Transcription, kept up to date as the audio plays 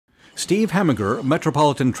Steve Heminger,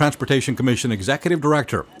 Metropolitan Transportation Commission Executive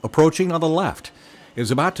Director, approaching on the left, is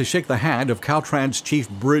about to shake the hand of Caltrans Chief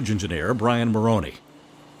Bridge Engineer Brian Maroney.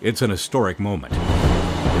 It's an historic moment.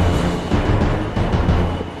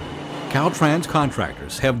 Caltrans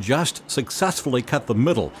contractors have just successfully cut the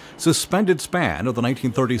middle, suspended span of the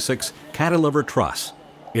 1936 cantilever truss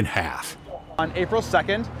in half. On April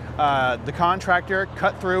 2nd, the contractor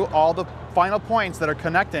cut through all the final points that are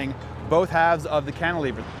connecting both halves of the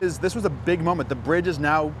cantilever. This was a big moment. The bridge is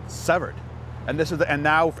now severed. And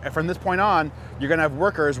now, from this point on, you're going to have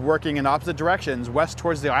workers working in opposite directions, west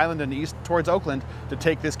towards the island and east towards Oakland, to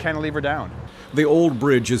take this cantilever down. The old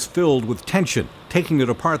bridge is filled with tension. Taking it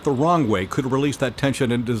apart the wrong way could release that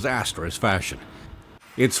tension in disastrous fashion.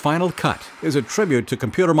 Its final cut is a tribute to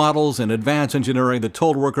computer models and advanced engineering that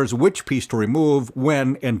told workers which piece to remove,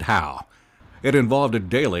 when, and how. It involved a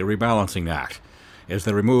daily rebalancing act. As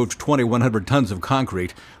they removed 2,100 tons of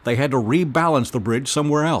concrete, they had to rebalance the bridge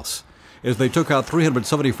somewhere else. As they took out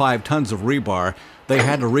 375 tons of rebar, they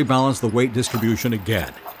had to rebalance the weight distribution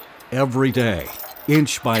again. Every day,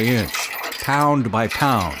 inch by inch, pound by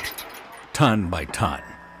pound, ton by ton.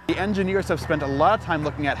 The engineers have spent a lot of time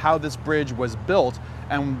looking at how this bridge was built,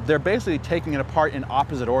 and they're basically taking it apart in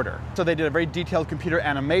opposite order. So they did a very detailed computer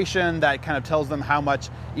animation that kind of tells them how much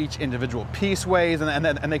each individual piece weighs,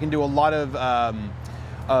 and they can do a lot of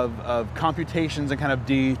computations and kind of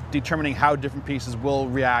determining how different pieces will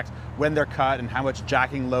react when they're cut and how much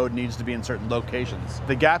jacking load needs to be in certain locations.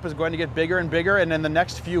 The gap is going to get bigger and bigger, and in the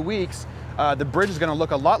next few weeks, the bridge is going to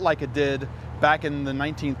look a lot like it did back in the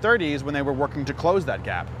 1930s when they were working to close that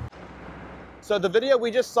gap. So the video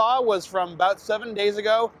we just saw was from about 7 days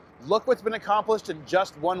ago. Look what's been accomplished in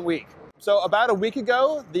just 1 week. So about a week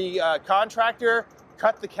ago, the contractor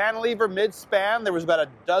cut the cantilever mid-span. There was about a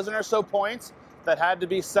dozen or so points that had to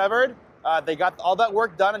be severed. They got all that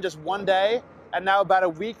work done in just 1 day. And now about a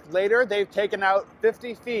week later, they've taken out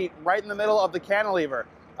 50 feet right in the middle of the cantilever.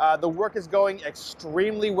 The work is going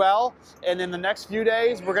extremely well. And in the next few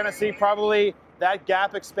days, we're gonna see probably that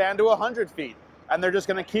gap expand to 100 feet. And they're just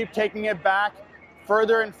gonna keep taking it back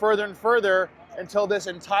further and further and further until this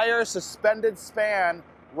entire suspended span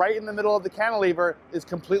right in the middle of the cantilever is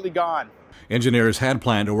completely gone. Engineers had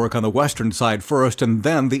planned to work on the western side first and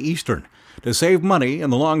then the eastern. To save money in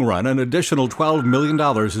the long run, an additional $12 million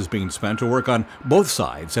is being spent to work on both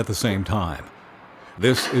sides at the same time.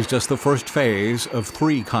 This is just the first phase of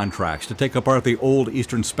 3 contracts to take apart the old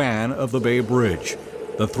eastern span of the Bay Bridge.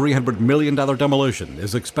 The $300 million demolition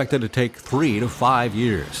is expected to take 3 to 5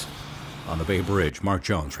 years. On the Bay Bridge, Mark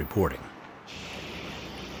Jones reporting.